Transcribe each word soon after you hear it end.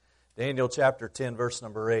Daniel chapter 10, verse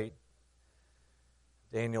number 8.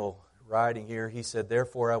 Daniel writing here, he said,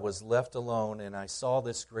 "Therefore I was left alone, and I saw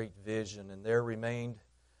this great vision, and there remained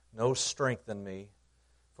no strength in me,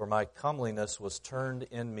 for my comeliness was turned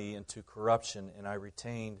in me into corruption, and I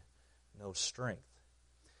retained no strength.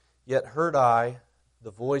 Yet heard I the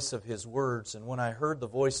voice of his words, and when I heard the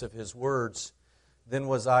voice of his words, then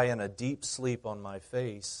was I in a deep sleep on my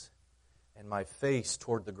face, and my face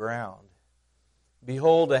toward the ground.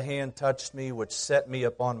 Behold, a hand touched me, which set me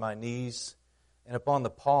upon my knees, and upon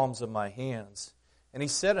the palms of my hands. And he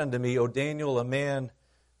said unto me, O Daniel, a man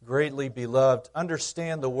greatly beloved,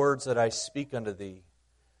 understand the words that I speak unto thee,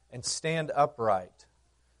 and stand upright.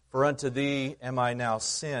 For unto thee am I now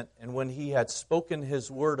sent. And when he had spoken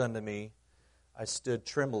his word unto me, I stood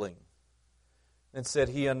trembling. Then said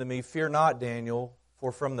he unto me, Fear not, Daniel,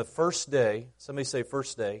 for from the first day," somebody say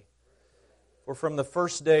first day, "for from the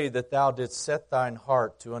first day that thou didst set thine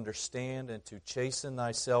heart to understand and to chasten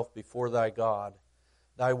thyself before thy God,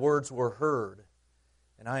 thy words were heard,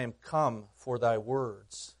 and I am come for thy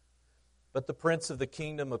words. But the prince of the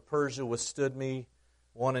kingdom of Persia withstood me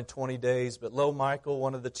 21 days. But lo, Michael,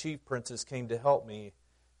 one of the chief princes, came to help me,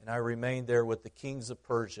 and I remained there with the kings of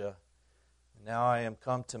Persia. And now I am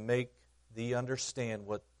come to make thee understand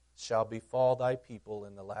what shall befall thy people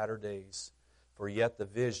in the latter days. For yet the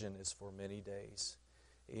vision is for many days."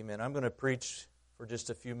 Amen. I'm going to preach for just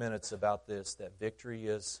a few minutes about this, that victory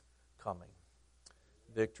is coming.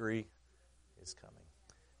 Victory is coming.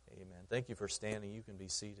 Amen. Thank you for standing. You can be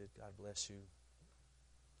seated. God bless you.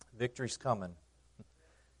 Victory's coming. It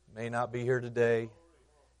may not be here today.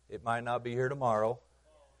 It might not be here tomorrow.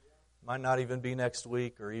 It might not even be next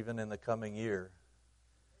week or even in the coming year.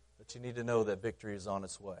 But you need to know that victory is on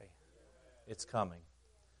its way. It's coming.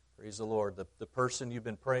 Praise the Lord. The person you've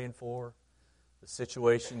been praying for, the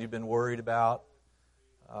situation you've been worried about,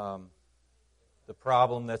 the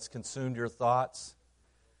problem that's consumed your thoughts,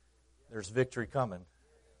 there's victory coming.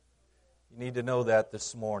 You need to know that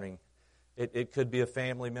this morning. It could be a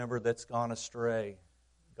family member that's gone astray.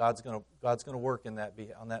 God's going to work on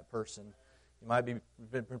that person. You might be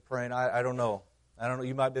been praying. I don't know.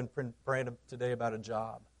 You might have been praying today about a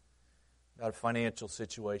job, about a financial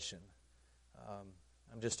situation.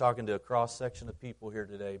 I'm just talking to a cross-section of people here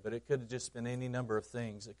today, but it could have just been any number of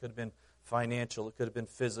things. It could have been financial. It could have been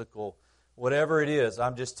physical. Whatever it is,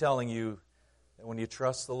 I'm just telling you that when you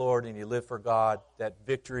trust the Lord and you live for God, that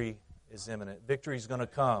victory is imminent. Victory is going to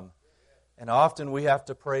come. And often we have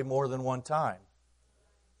to pray more than one time.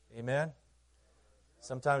 Amen?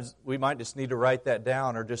 Sometimes we might just need to write that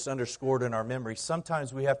down or just underscore it in our memory.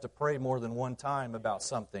 Sometimes we have to pray more than one time about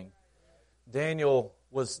something. Daniel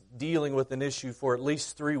was dealing with an issue for at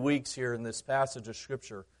least 3 weeks here in this passage of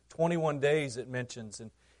Scripture. 21 days it mentions,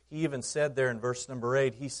 and he even said there in verse number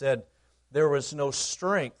 8, he said, "There was no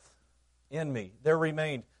strength in me. There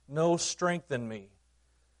remained no strength in me."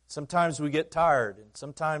 Sometimes we get tired, and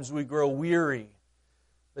sometimes we grow weary.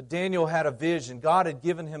 But Daniel had a vision. God had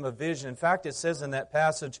given him a vision. In fact, it says in that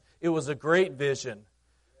passage, it was a great vision.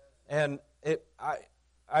 And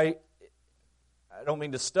I don't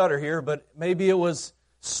mean to stutter here, but maybe it was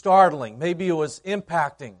startling. Maybe it was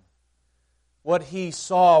impacting what he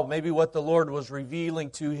saw, maybe what the Lord was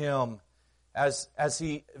revealing to him as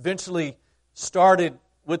he eventually started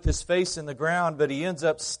with his face in the ground, but he ends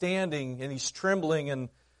up standing and he's trembling, and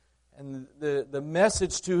the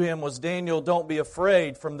message to him was, Daniel, don't be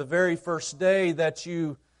afraid. From the very first day that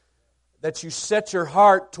you set your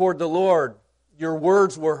heart toward the Lord, your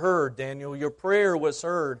words were heard, Daniel. Your prayer was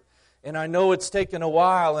heard. And I know it's taken a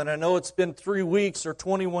while, and I know it's been 3 weeks or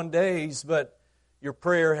 21 days, but your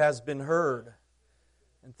prayer has been heard.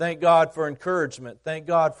 And thank God for encouragement. Thank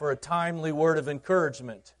God for a timely word of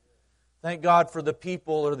encouragement. Thank God for the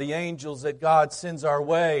people or the angels that God sends our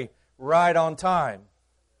way right on time,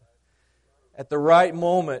 at the right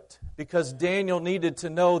moment, because Daniel needed to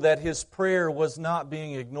know that his prayer was not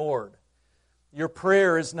being ignored. Your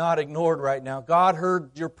prayer is not ignored right now. God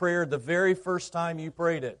heard your prayer the very first time you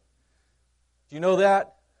prayed it. Do you know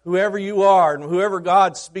that? Whoever you are and whoever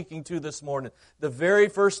God's speaking to this morning, the very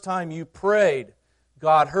first time you prayed,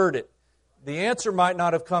 God heard it. The answer might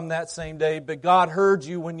not have come that same day, but God heard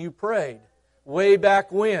you when you prayed. Way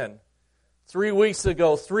back when? 3 weeks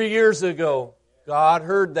ago, 3 years ago, God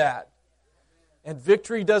heard that. And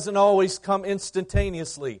victory doesn't always come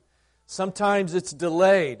instantaneously. Sometimes it's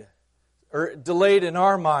delayed in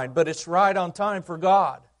our mind, but it's right on time for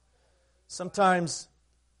God. Sometimes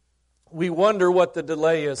we wonder what the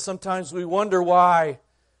delay is. Sometimes we wonder why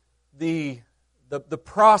the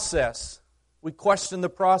process, we question the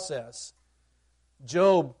process.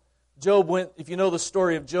 Job Job went, if you know the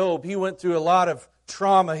story of Job, he went through a lot of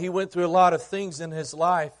trauma. He went through a lot of things in his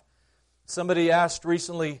life. Somebody asked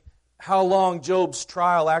recently how long Job's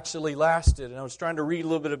trial actually lasted. And I was trying to read a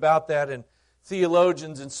little bit about that, and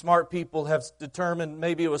theologians and smart people have determined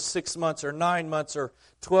maybe it was 6 months or 9 months or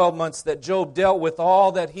 12 months that Job dealt with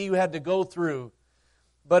all that he had to go through.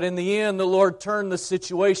 But in the end, the Lord turned the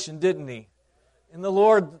situation, didn't He? In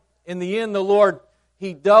the end, the Lord,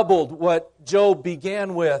 He doubled what Job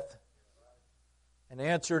began with and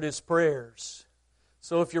answered his prayers.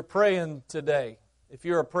 So if you're praying today, if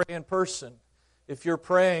you're a praying person, if you're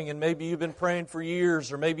praying and maybe you've been praying for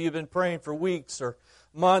years or maybe you've been praying for weeks or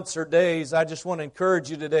months or days, I just want to encourage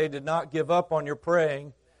you today to not give up on your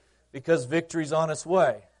praying because victory's on its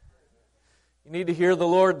way. You need to hear the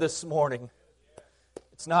Lord this morning.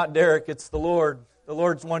 It's not Derek, it's the Lord. The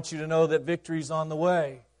Lord wants you to know that victory's on the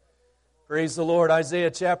way. Praise the Lord. Isaiah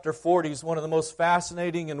chapter 40 is one of the most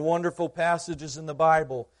fascinating and wonderful passages in the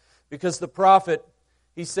Bible because the prophet,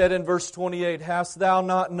 he said in verse 28, "Hast thou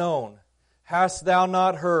not known, hast thou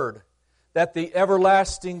not heard, that the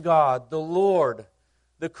everlasting God, the Lord,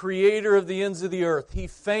 the Creator of the ends of the earth, He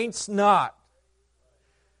faints not,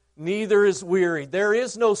 neither is weary. There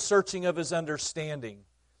is no searching of His understanding."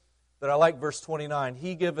 But I like verse 29.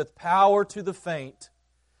 "He giveth power to the faint.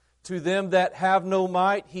 To them that have no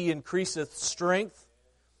might, He increaseth strength.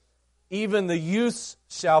 Even the youths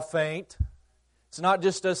shall faint." It's not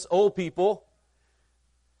just us old people.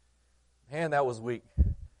 Man, that was weak.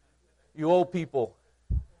 You old people.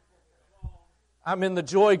 I'm in the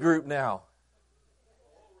joy group now.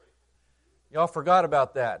 Y'all forgot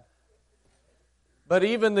about that. "But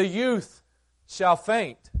even the youth shall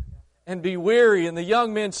faint and be weary, and the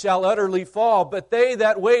young men shall utterly fall. But they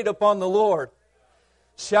that wait upon the Lord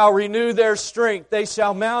shall renew their strength. They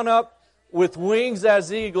shall mount up with wings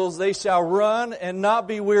as eagles. They shall run and not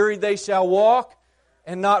be weary. They shall walk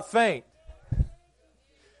and not faint."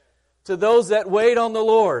 To those that wait on the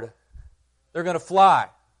Lord, they're going to fly.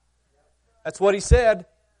 That's what He said.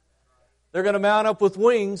 They're going to mount up with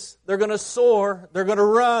wings. They're going to soar. They're going to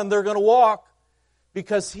run. They're going to walk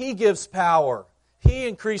because He gives power. He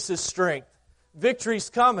increases strength.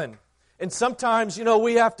 Victory's coming. And sometimes,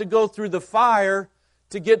 we have to go through the fire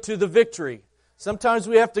to get to the victory. Sometimes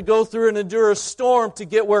we have to go through and endure a storm to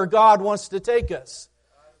get where God wants to take us.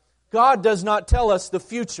 God does not tell us the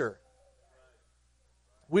future.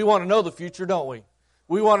 We want to know the future, don't we?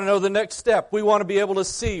 We want to know the next step. We want to be able to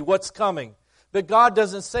see what's coming. But God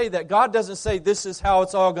doesn't say that. God doesn't say this is how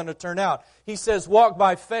it's all going to turn out. He says walk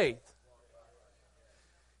by faith.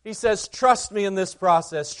 He says trust me in this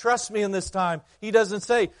process. Trust me in this time. He doesn't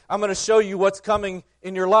say I'm going to show you what's coming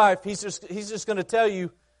in your life. He's just going to tell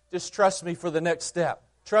you just trust me for the next step.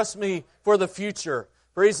 Trust me for the future.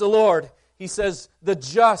 Praise the Lord. He says the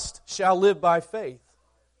just shall live by faith.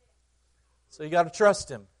 So you got to trust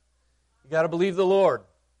Him. You got to believe the Lord.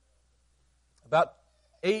 About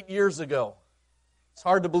 8 years ago, it's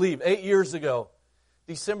hard to believe, 8 years ago,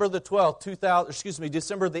 December the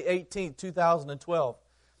 18th, 2012,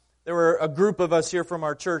 there were a group of us here from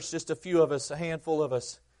our church, just a few of us, a handful of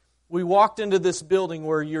us. We walked into this building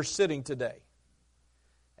where you're sitting today.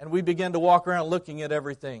 And we began to walk around looking at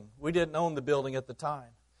everything. We didn't own the building at the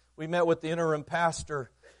time. We met with the interim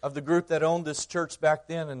pastor of the group that owned this church back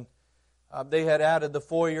then, and they had added the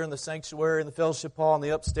foyer and the sanctuary and the fellowship hall and the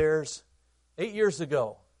upstairs. 8 years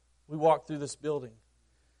ago, we walked through this building.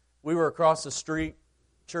 We were across the street.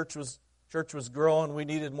 Church was growing. We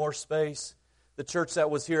needed more space. The church that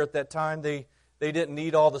was here at that time, they didn't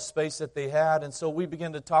need all the space that they had, and so we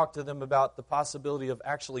began to talk to them about the possibility of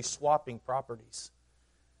actually swapping properties.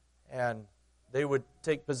 And they would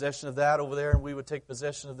take possession of that over there, and we would take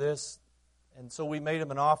possession of this. And so we made them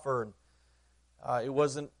an offer, and it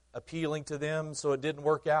wasn't appealing to them, so it didn't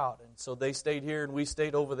work out. And so they stayed here, and we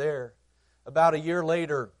stayed over there. About a year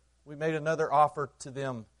later, we made another offer to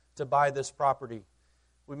them to buy this property.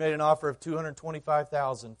 We made an offer of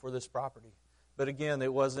 $225,000 for this property. But again,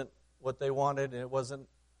 it wasn't what they wanted, and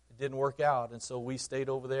it didn't work out. And so we stayed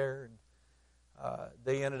over there, and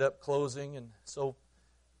they ended up closing. And so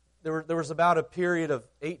there was about a period of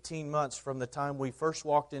 18 months from the time we first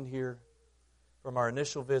walked in here, from our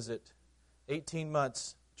initial visit. 18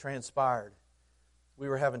 months transpired. We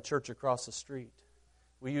were having church across the street.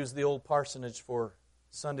 We used the old parsonage for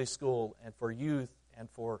Sunday school and for youth and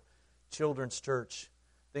for children's church.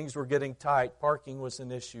 Things were getting tight. Parking was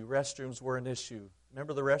an issue. Restrooms were an issue.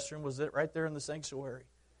 Remember the restroom was right there in the sanctuary.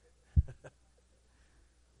 It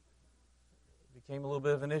became a little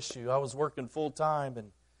bit of an issue. I was working full time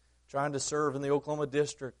and trying to serve in the Oklahoma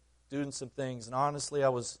district, doing some things. And honestly, I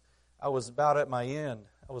was about at my end.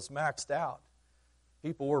 I was maxed out.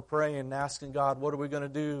 People were praying and asking God, what are we going to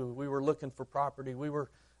do? We were looking for property. We were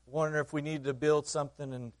wondering if we needed to build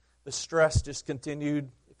something, and the stress just continued.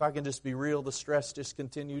 If I can just be real, the stress just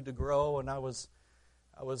continued to grow, and I was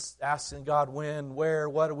asking God, when, where,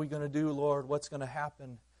 what are we going to do, Lord? What's going to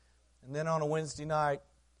happen? And then on a Wednesday night,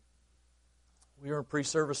 we were in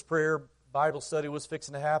pre-service prayer. Bible study was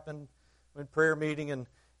fixing to happen. We were in prayer meeting,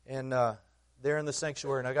 and there in the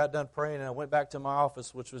sanctuary. And I got done praying, and I went back to my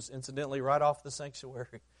office, which was incidentally right off the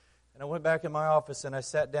sanctuary. And I went back in my office, and I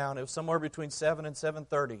sat down. It was somewhere between 7 and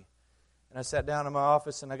 7:30. And I sat down in my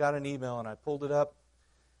office, and I got an email, and I pulled it up,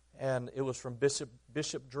 and it was from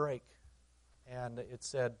Bishop Drake. And it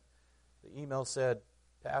said, the email said,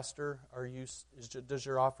 Pastor, does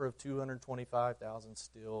your offer of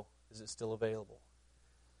 $225,000 is it still available?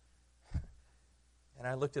 And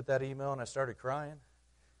I looked at that email and I started crying.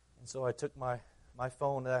 And so I took my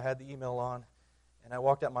phone that I had the email on, and I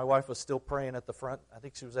walked out. My wife was still praying at the front. I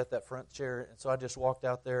think she was at that front chair. And so I just walked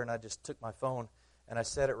out there and I just took my phone and I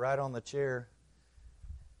set it right on the chair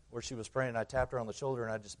where she was praying. And I tapped her on the shoulder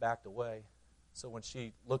and I just backed away. So when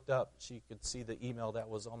she looked up, she could see the email that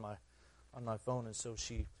was on my phone. And so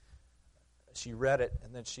she read it,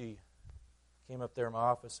 and then she came up there in my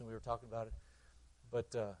office and we were talking about it.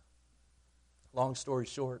 But long story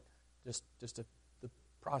short, the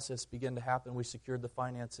process began to happen. We secured the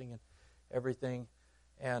financing and everything.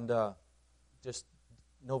 And just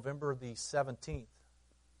November the 17th,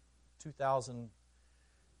 2000,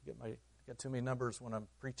 got too many numbers when I'm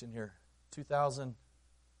preaching here. 2000,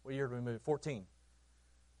 what year did we move? 14.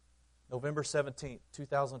 November 17th,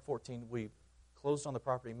 2014, we closed on the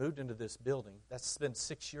property, moved into this building. That's been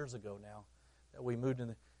 6 years ago now that we moved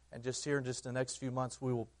in. And just here in just the next few months,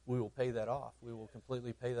 we will pay that off. We will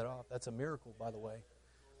completely pay that off. That's a miracle, by the way.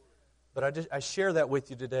 But I share that with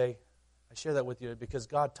you today. I share that with you because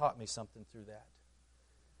God taught me something through that.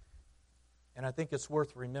 And I think it's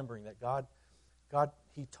worth remembering that God,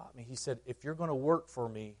 He taught me. He said, if you're going to work for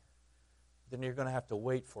me, then you're going to have to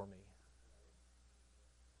wait for me.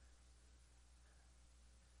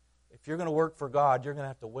 If you're going to work for God, you're going to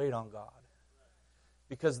have to wait on God.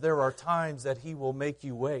 Because there are times that He will make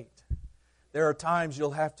you wait. There are times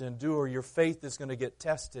you'll have to endure. Your faith is going to get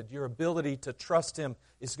tested. Your ability to trust Him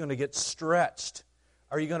is going to get stretched.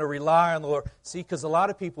 Are you going to rely on the Lord? See, because a lot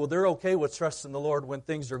of people, they're okay with trusting the Lord when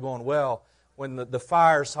things are going well, when the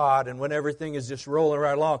fire's hot and when everything is just rolling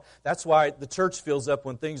right along. That's why the church fills up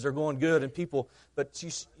when things are going good and people. But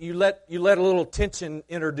you let a little tension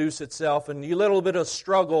introduce itself, and you let a little bit of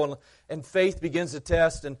struggle, and faith begins to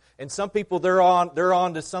test. And some people they're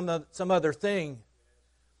on to some other thing.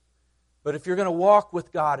 But if you're going to walk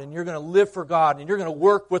with God and you're going to live for God and you're going to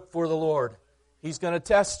work for the Lord, He's going to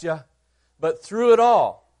test you. But through it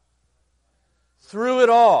all,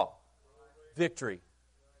 victory.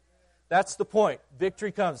 That's the point.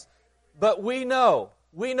 Victory comes. But we know,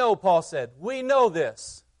 Paul said, we know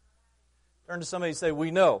this. Turn to somebody and say,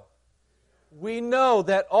 we know. We know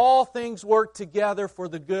that all things work together for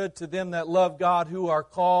the good to them that love God, who are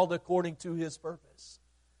called according to His purpose.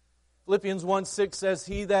 Philippians 1:6 says,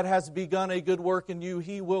 He that has begun a good work in you,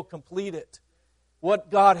 He will complete it. What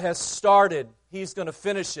God has started, He's going to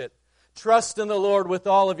finish it. Trust in the Lord with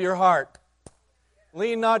all of your heart.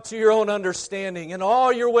 Lean not to your own understanding. In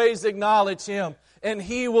all your ways acknowledge Him, and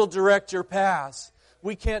He will direct your paths.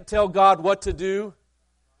 We can't tell God what to do.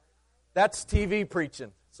 That's TV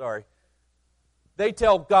preaching. Sorry. They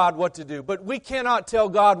tell God what to do, but we cannot tell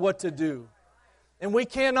God what to do. And we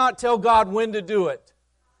cannot tell God when to do it.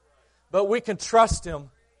 But we can trust Him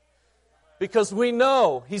because we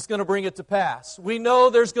know He's going to bring it to pass. We know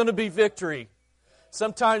there's going to be victory.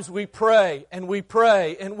 Sometimes we pray and we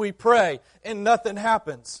pray and we pray and nothing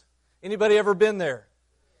happens. Anybody ever been there?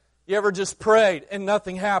 You ever just prayed and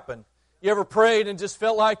nothing happened? You ever prayed and just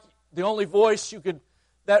felt like the only voice if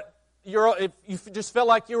you just felt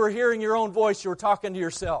like you were hearing your own voice, you were talking to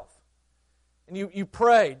yourself. And you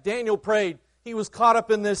prayed. Daniel prayed. He was caught up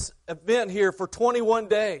in this event here for 21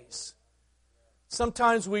 days.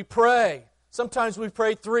 Sometimes we pray. Sometimes we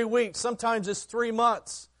pray 3 weeks. Sometimes it's 3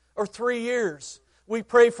 months or 3 years. We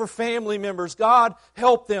pray for family members. God,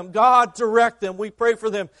 help them. God, direct them. We pray for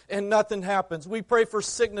them and nothing happens. We pray for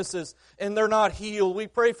sicknesses and they're not healed. We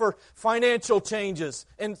pray for financial changes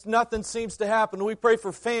and nothing seems to happen. We pray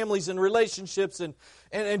for families and relationships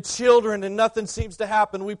and children and nothing seems to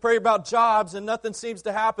happen. We pray about jobs and nothing seems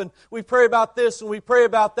to happen. We pray about this and we pray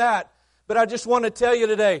about that. But I just want to tell you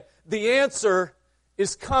today, the answer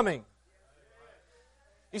is coming.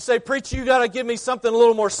 You say, preacher, you got to give me something a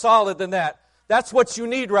little more solid than that. That's what you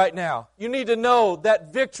need right now. You need to know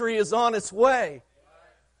that victory is on its way.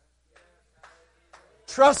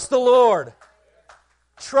 Trust the Lord.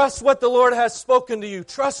 Trust what the Lord has spoken to you.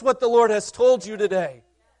 Trust what the Lord has told you today.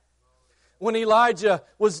 When Elijah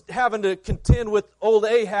was having to contend with old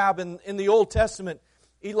Ahab in the Old Testament,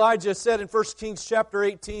 Elijah said in 1 Kings chapter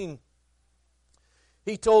 18,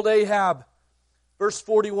 he told Ahab, verse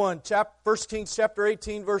 41, 1 Kings chapter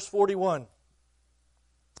 18, verse 41.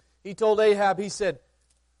 He told Ahab, he said,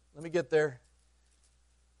 let me get there.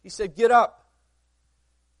 He said, get up,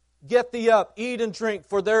 get thee up, eat and drink,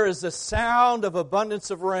 for there is a sound of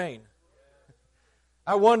abundance of rain.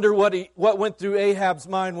 I wonder what went through Ahab's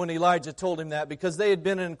mind when Elijah told him that, because they had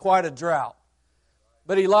been in quite a drought.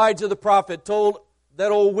 But Elijah the prophet told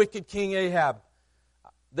that old wicked king Ahab,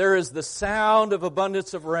 there is the sound of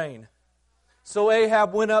abundance of rain. So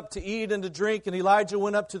Ahab went up to eat and to drink, and Elijah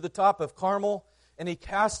went up to the top of Carmel, and he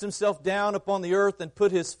cast himself down upon the earth and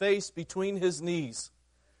put his face between his knees.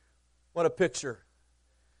 What a picture.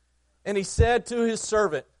 And he said to his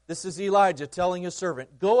servant, this is Elijah telling his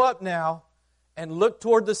servant, go up now and look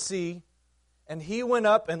toward the sea. And he went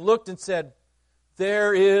up and looked and said,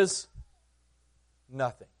 there is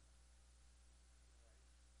nothing.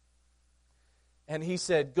 And he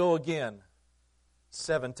said, go again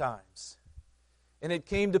 7 times. And it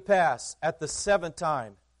came to pass at the 7th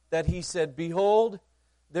time that he said, behold,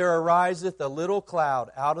 there ariseth a little cloud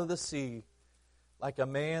out of the sea, like a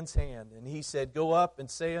man's hand. And he said, go up and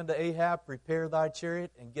say unto Ahab, prepare thy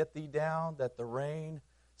chariot, and get thee down, that the rain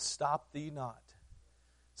stop thee not.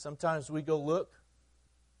 Sometimes we go look,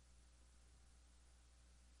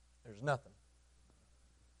 there's nothing.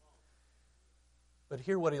 But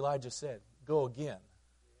hear what Elijah said, go again.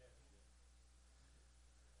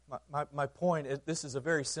 My point is, this is a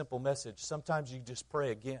very simple message. Sometimes you just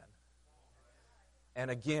pray again,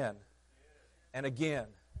 and again, and again,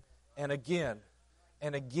 and again,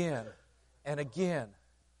 and again, and again.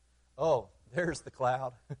 Oh, there's the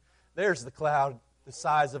cloud. There's the cloud the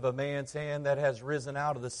size of a man's hand that has risen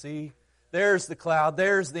out of the sea. There's the cloud.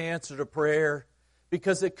 There's the answer to prayer,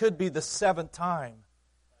 because it could be the 7th time.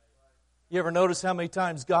 You ever notice how many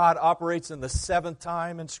times God operates in the 7th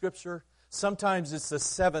time in Scripture? Sometimes it's the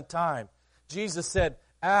 7th time. Jesus said,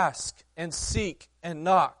 ask and seek and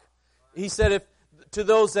knock. He said, if to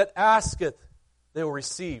those that asketh, they will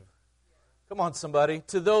receive. Come on, somebody.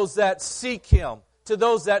 To those that seek Him. To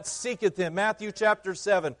those that seeketh Him. Matthew chapter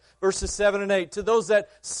 7, verses 7 and 8. To those that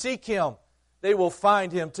seek Him, they will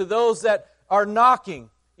find Him. To those that are knocking.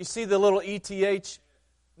 You see the little ETH?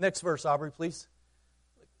 Next verse, Aubrey, please.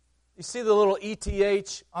 You see the little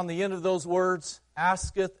ETH on the end of those words?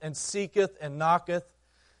 Asketh and seeketh and knocketh.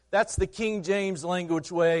 That's the King James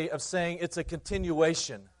language way of saying it's a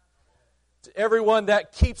continuation. To everyone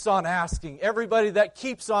that keeps on asking, everybody that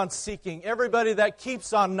keeps on seeking, everybody that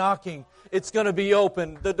keeps on knocking, it's going to be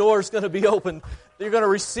open. The door's going to be open. You're going to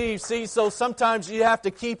receive. See, so sometimes you have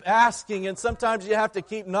to keep asking, and sometimes you have to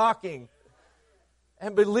keep knocking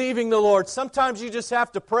and believing the Lord. Sometimes you just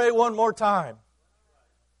have to pray one more time.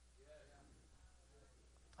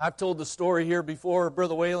 I've told the story here before,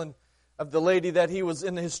 Brother Whalen, of the lady that he was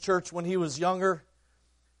in his church when he was younger.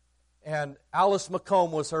 And Alice McComb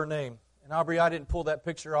was her name. And Aubrey, I didn't pull that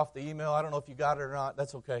picture off the email. I don't know if you got it or not.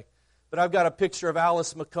 That's okay. But I've got a picture of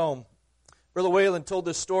Alice McComb. Brother Whalen told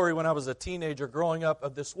this story when I was a teenager growing up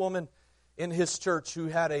of this woman in his church who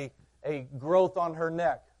had a growth on her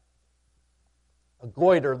neck. A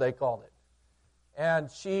goiter, they called it. And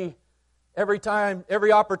she,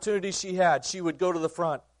 every opportunity she had, she would go to the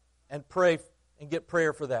front and pray and get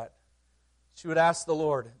prayer for that. She would ask the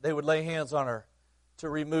Lord. They would lay hands on her to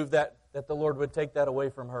remove that the Lord would take that away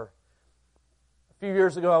from her. A few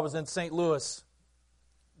years ago, I was in St. Louis.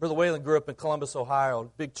 Brother Whalen grew up in Columbus,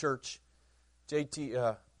 Ohio, big church.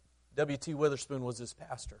 W.T. Witherspoon was his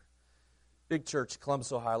pastor. Big church,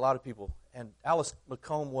 Columbus, Ohio, a lot of people. And Alice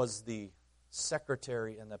McComb was the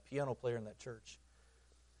secretary and the piano player in that church.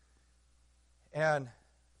 And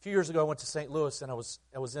a few years ago, I went to St. Louis, and I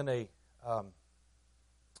was in a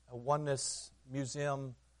oneness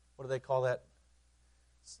museum. What do they call that?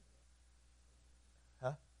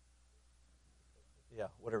 Huh? Yeah,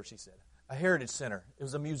 whatever she said. A heritage center. It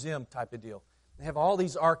was a museum type of deal. They have all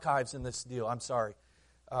these archives in this deal. I'm sorry.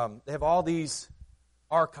 They have all these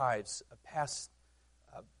archives of past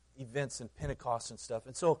events and Pentecost and stuff.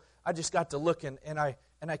 And so I just got to look, and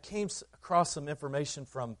I came across some information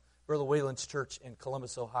from Brother Whalen's church in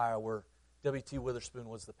Columbus, Ohio, where W.T. Witherspoon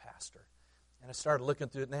was the pastor. And I started looking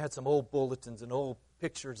through it, and they had some old bulletins and old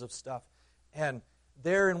pictures of stuff. And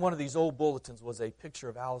there in one of these old bulletins was a picture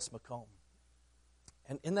of Alice McComb.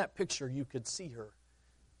 And in that picture, you could see her.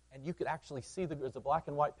 And you could actually see, it was a black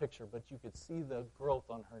and white picture, but you could see the growth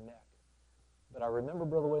on her neck. But I remember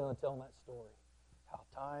Brother Whalen telling that story, how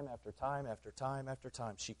time after time after time after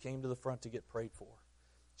time she came to the front to get prayed for.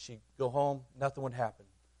 She'd go home, nothing would happen.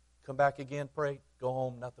 Come back again, pray, go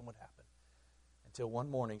home, nothing would happen. Until one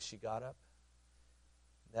morning she got up.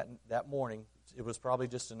 That morning, it was probably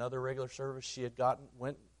just another regular service. She had got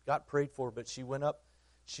prayed for, but she went up.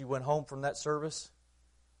 She went home from that service,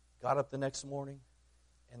 got up the next morning,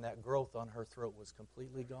 and that growth on her throat was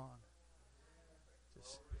completely gone.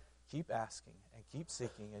 Just keep asking and keep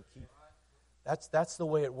seeking and keep. That's the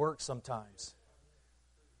way it works sometimes.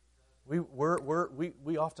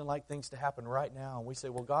 We often like things to happen right now, and we say,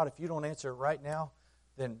 "Well, God, if you don't answer it right now,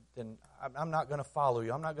 then I'm not going to follow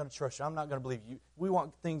you. I'm not going to trust you. I'm not going to believe you." We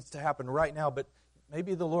want things to happen right now, but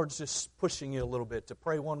maybe the Lord's just pushing you a little bit to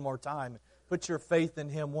pray one more time. Put your faith in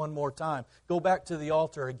Him one more time. Go back to the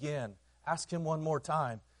altar again. Ask Him one more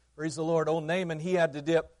time. Praise the Lord. Old Naaman, he had to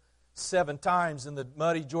dip 7 times in the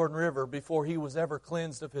muddy Jordan River before he was ever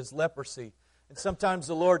cleansed of his leprosy. And sometimes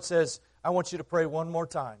the Lord says, "I want you to pray one more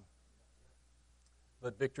time."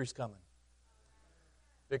 But victory's coming.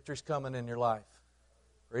 Victory's coming in your life.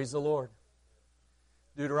 Praise the Lord.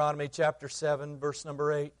 Deuteronomy chapter 7, verse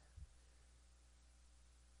number 8.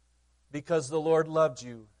 Because the Lord loved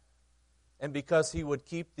you, and because He would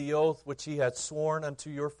keep the oath which He had sworn unto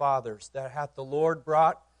your fathers, that hath the Lord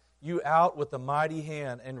brought you out with a mighty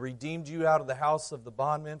hand, and redeemed you out of the house of the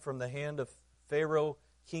bondmen from the hand of Pharaoh,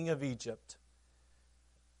 king of Egypt.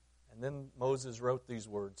 And then Moses wrote these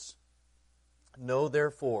words. Know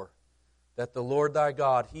therefore that the Lord thy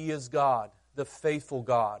God, He is God, the faithful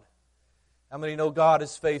God. How many know God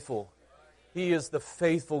is faithful? He is the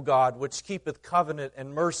faithful God, which keepeth covenant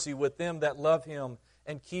and mercy with them that love Him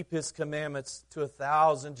and keep His commandments to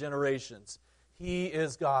 1,000 generations. He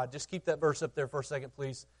is God. Just keep that verse up there for a second,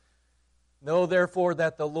 please. Know therefore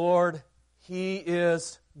that the Lord, He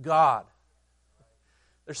is God.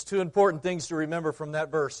 There's 2 important things to remember from that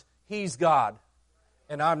verse. He's God,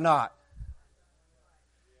 and I'm not.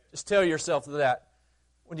 Just tell yourself that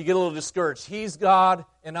when you get a little discouraged. He's God,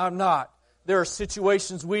 and I'm not. There are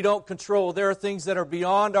situations we don't control. There are things that are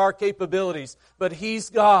beyond our capabilities. But He's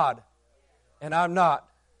God, and I'm not.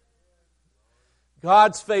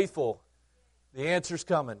 God's faithful. The answer's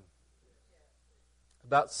coming.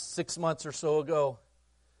 About 6 months or so ago,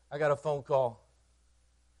 I got a phone call.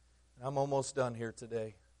 And I'm almost done here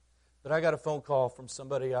today. But I got a phone call from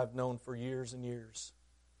somebody I've known for years and years.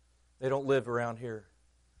 They don't live around here.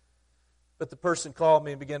 But the person called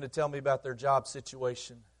me and began to tell me about their job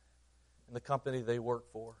situation and the company they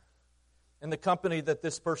work for. And the company that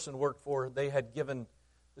this person worked for, they had given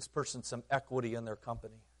this person some equity in their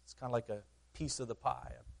company. It's kind of like a piece of the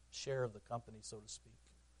pie, a share of the company, so to speak.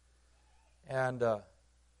 And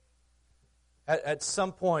at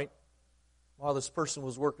some point, while this person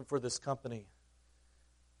was working for this company,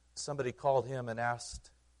 somebody called him and asked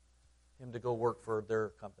him to go work for their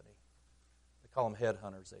company. They call them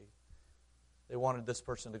headhunters. They wanted this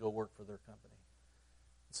person to go work for their company.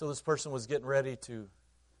 So this person was getting ready to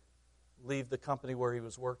leave the company where he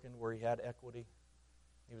was working, where he had equity.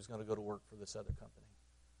 He was going to go to work for this other company.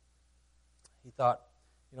 He thought,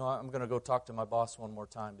 I'm going to go talk to my boss one more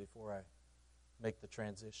time before I make the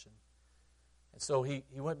transition. And so he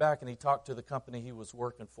went back and he talked to the company he was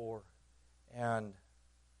working for. And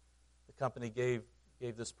the company gave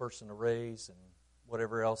this person a raise and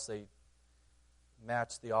whatever else. They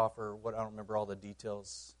matched the offer. I don't remember all the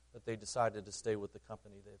details, but they decided to stay with the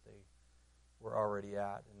company that they were already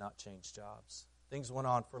at and not change jobs. Things went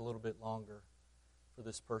on for a little bit longer for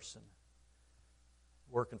this person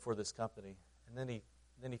working for this company. And then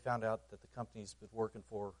he found out that the company he's been working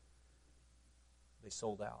for, they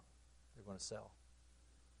sold out. They're going to sell.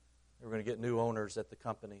 They were going to get new owners at the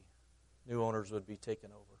company. New owners would be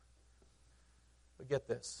taken over. But get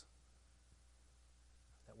this,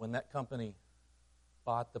 that when that company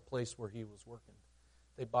bought the place where he was working,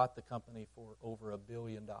 they bought the company for over $1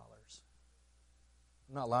 billion.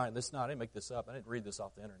 I'm not lying. I didn't make this up. I didn't read this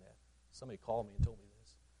off the internet. Somebody called me and told me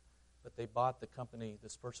this. But they bought the company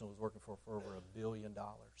this person was working for over $1 billion.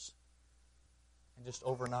 And just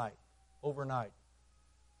overnight,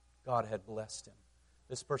 God had blessed him.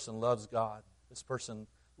 This person loves God. This person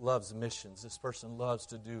loves missions. This person loves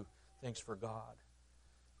to do things for God.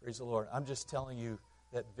 Praise the Lord. I'm just telling you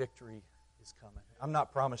that victory is coming. I'm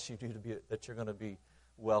not promising you that you're going to be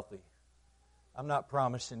wealthy. I'm not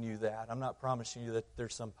promising you that. I'm not promising you that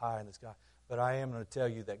there's some pie in the sky. But I am going to tell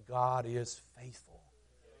you that God is faithful.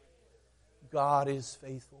 God is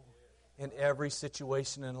faithful in every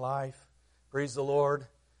situation in life. Praise the Lord.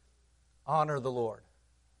 Honor the Lord.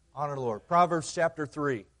 Honor the Lord. Proverbs chapter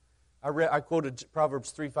 3. I quoted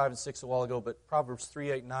Proverbs 3, 5, and 6 a while ago, but Proverbs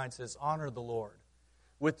 3, 8, and 9 says, honor the Lord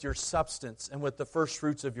with your substance and with the first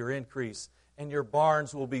fruits of your increase, and your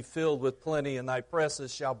barns will be filled with plenty, and thy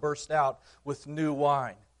presses shall burst out with new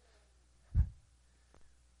wine.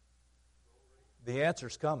 The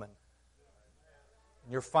answer's coming.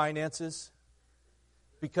 In your finances,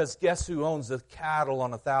 because guess who owns the cattle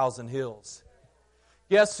on 1,000 hills?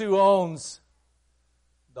 Guess who owns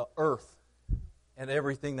the earth and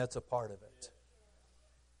everything that's a part of it?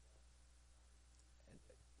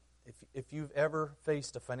 If you've ever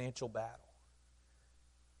faced a financial battle,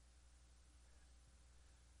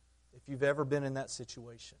 if you've ever been in that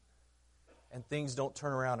situation and things don't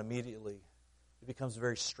turn around immediately, it becomes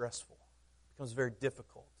very stressful. It becomes very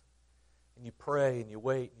difficult. And you pray and you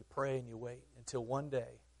wait and you pray and you wait until one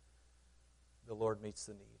day the Lord meets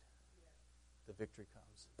the need. The victory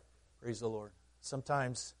comes. Praise the Lord.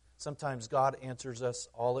 Sometimes God answers us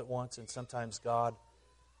all at once, and sometimes God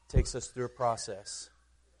takes us through a process.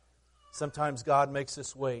 Sometimes God makes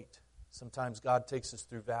us wait. Sometimes God takes us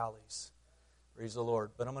through valleys. Praise the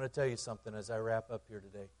Lord. But I'm going to tell you something as I wrap up here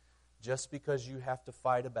today. Just because you have to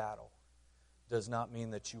fight a battle does not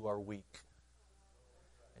mean that you are weak.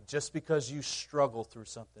 And just because you struggle through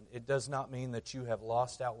something, it does not mean that you have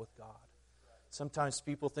lost out with God. Sometimes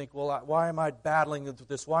people think, well, why am I battling with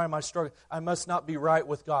this? Why am I struggling? I must not be right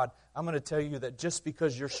with God. I'm going to tell you that just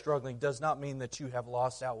because you're struggling does not mean that you have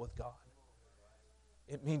lost out with God.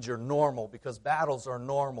 It means you're normal, because battles are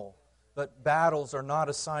normal. But battles are not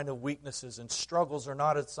a sign of weaknesses, and struggles are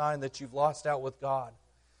not a sign that you've lost out with God.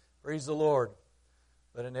 Praise the Lord.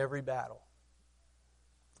 But in every battle,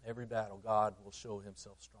 God will show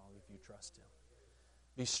Himself strong if you trust Him.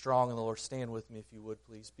 Be strong in the Lord. Stand with me if you would,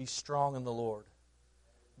 please. Be strong in the Lord.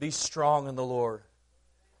 Be strong in the Lord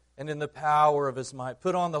and in the power of His might.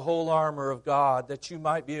 Put on the whole armor of God, that you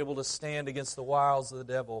might be able to stand against the wiles of the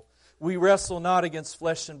devil. We wrestle not against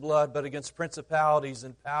flesh and blood, but against principalities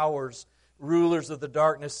and powers, rulers of the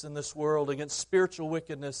darkness in this world, against spiritual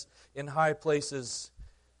wickedness in high places.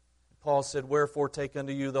 Paul said, wherefore take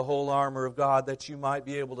unto you the whole armor of God, that you might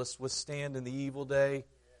be able to withstand in the evil day.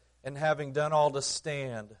 And having done all to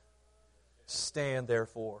stand, stand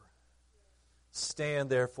therefore.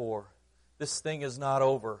 Stand therefore. This thing is not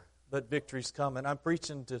over, but victory's coming. I'm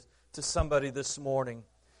preaching to somebody this morning,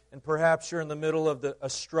 and perhaps you're in the middle of a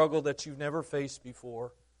struggle that you've never faced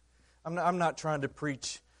before. I'm not trying to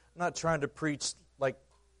preach. I'm not trying to preach like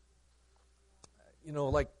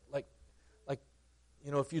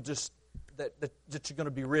if you just that you're going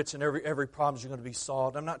to be rich and every problem's going to be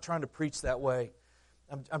solved. I'm not trying to preach that way.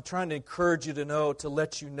 I'm trying to encourage you to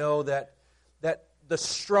let you know that the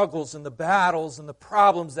struggles and the battles and the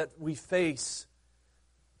problems that we face,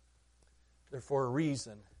 they're for a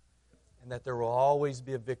reason, and that there will always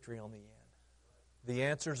be a victory on the end. The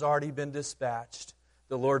answer's already been dispatched.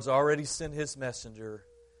 The Lord's already sent His messenger,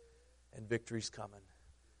 and victory's coming.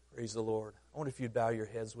 Praise the Lord. I wonder if you'd bow your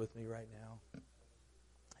heads with me right now.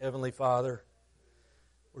 Heavenly Father,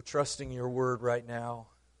 we're trusting Your Word right now.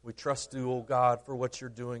 We trust You, O God, for what You're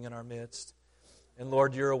doing in our midst. And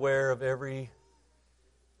Lord, You're aware of every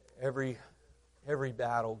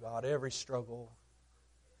battle, God, every struggle.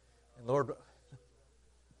 And Lord,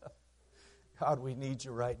 God, we need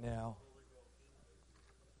You right now.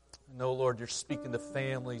 I know, Lord, You're speaking to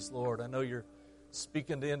families, Lord. I know You're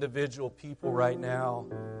speaking to individual people right now.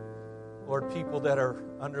 Lord, people that are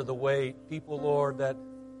under the weight. People, Lord, that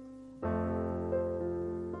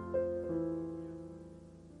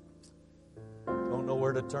don't know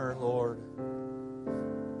where to turn, Lord.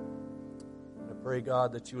 I pray,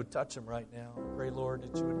 God, that You would touch them right now. I pray, Lord,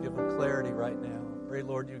 that You would give them clarity right now. I pray,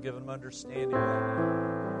 Lord, You would give them understanding right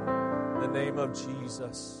now. In the name of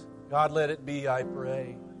Jesus. God, let it be, I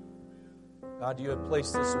pray. God, You have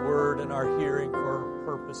placed this word in our hearing for a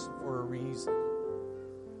purpose, for a reason.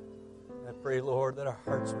 And I pray, Lord, that our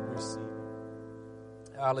hearts would receive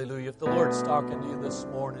it. Hallelujah. If the Lord's talking to you this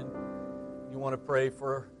morning, you want to pray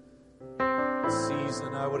for a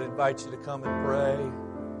season, I would invite you to come and pray.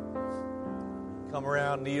 Come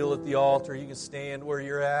around, kneel at the altar. You can stand where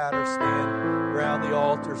you're at or stand around the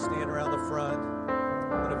altar, stand around the front.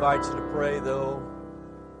 I would invite you to pray, though.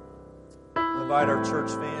 Invite our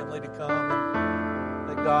church family to come and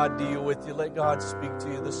let God deal with you. Let God speak to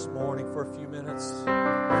you this morning for a few minutes.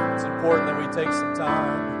 It's important that we take some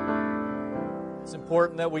time. It's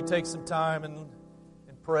important that we take some time and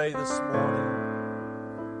pray this morning.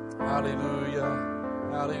 Hallelujah.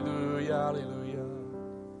 Hallelujah. Hallelujah.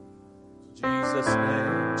 In Jesus'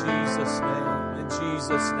 name. Jesus' name. In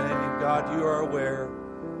Jesus' name. God, You are aware.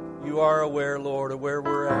 You are aware, Lord, of where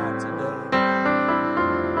we're at today.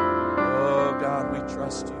 God, we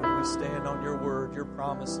trust you. We stand on your word, your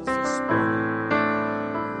promises this morning.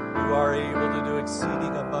 You are able to do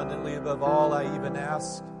exceeding abundantly above all I even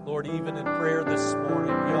ask, Lord, even in prayer this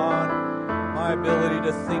morning, beyond my ability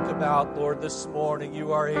to think about, Lord, this morning.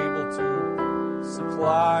 You are able to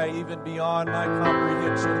supply even beyond my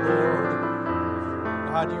comprehension, Lord.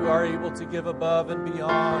 God, you are able to give above and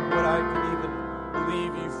beyond what I can even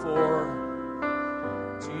believe you for.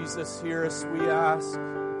 Jesus, hear us, we ask.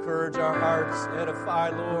 Encourage our hearts, edify,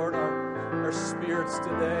 Lord, our spirits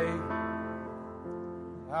today.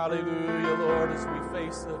 Hallelujah, Lord, as we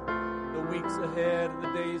face the weeks ahead and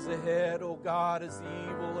the days ahead, oh God, as the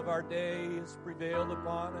evil of our day has prevailed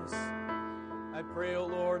upon us. I pray, oh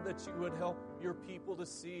Lord, that you would help your people to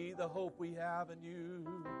see the hope we have in you.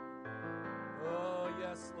 Oh,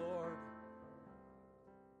 yes, Lord.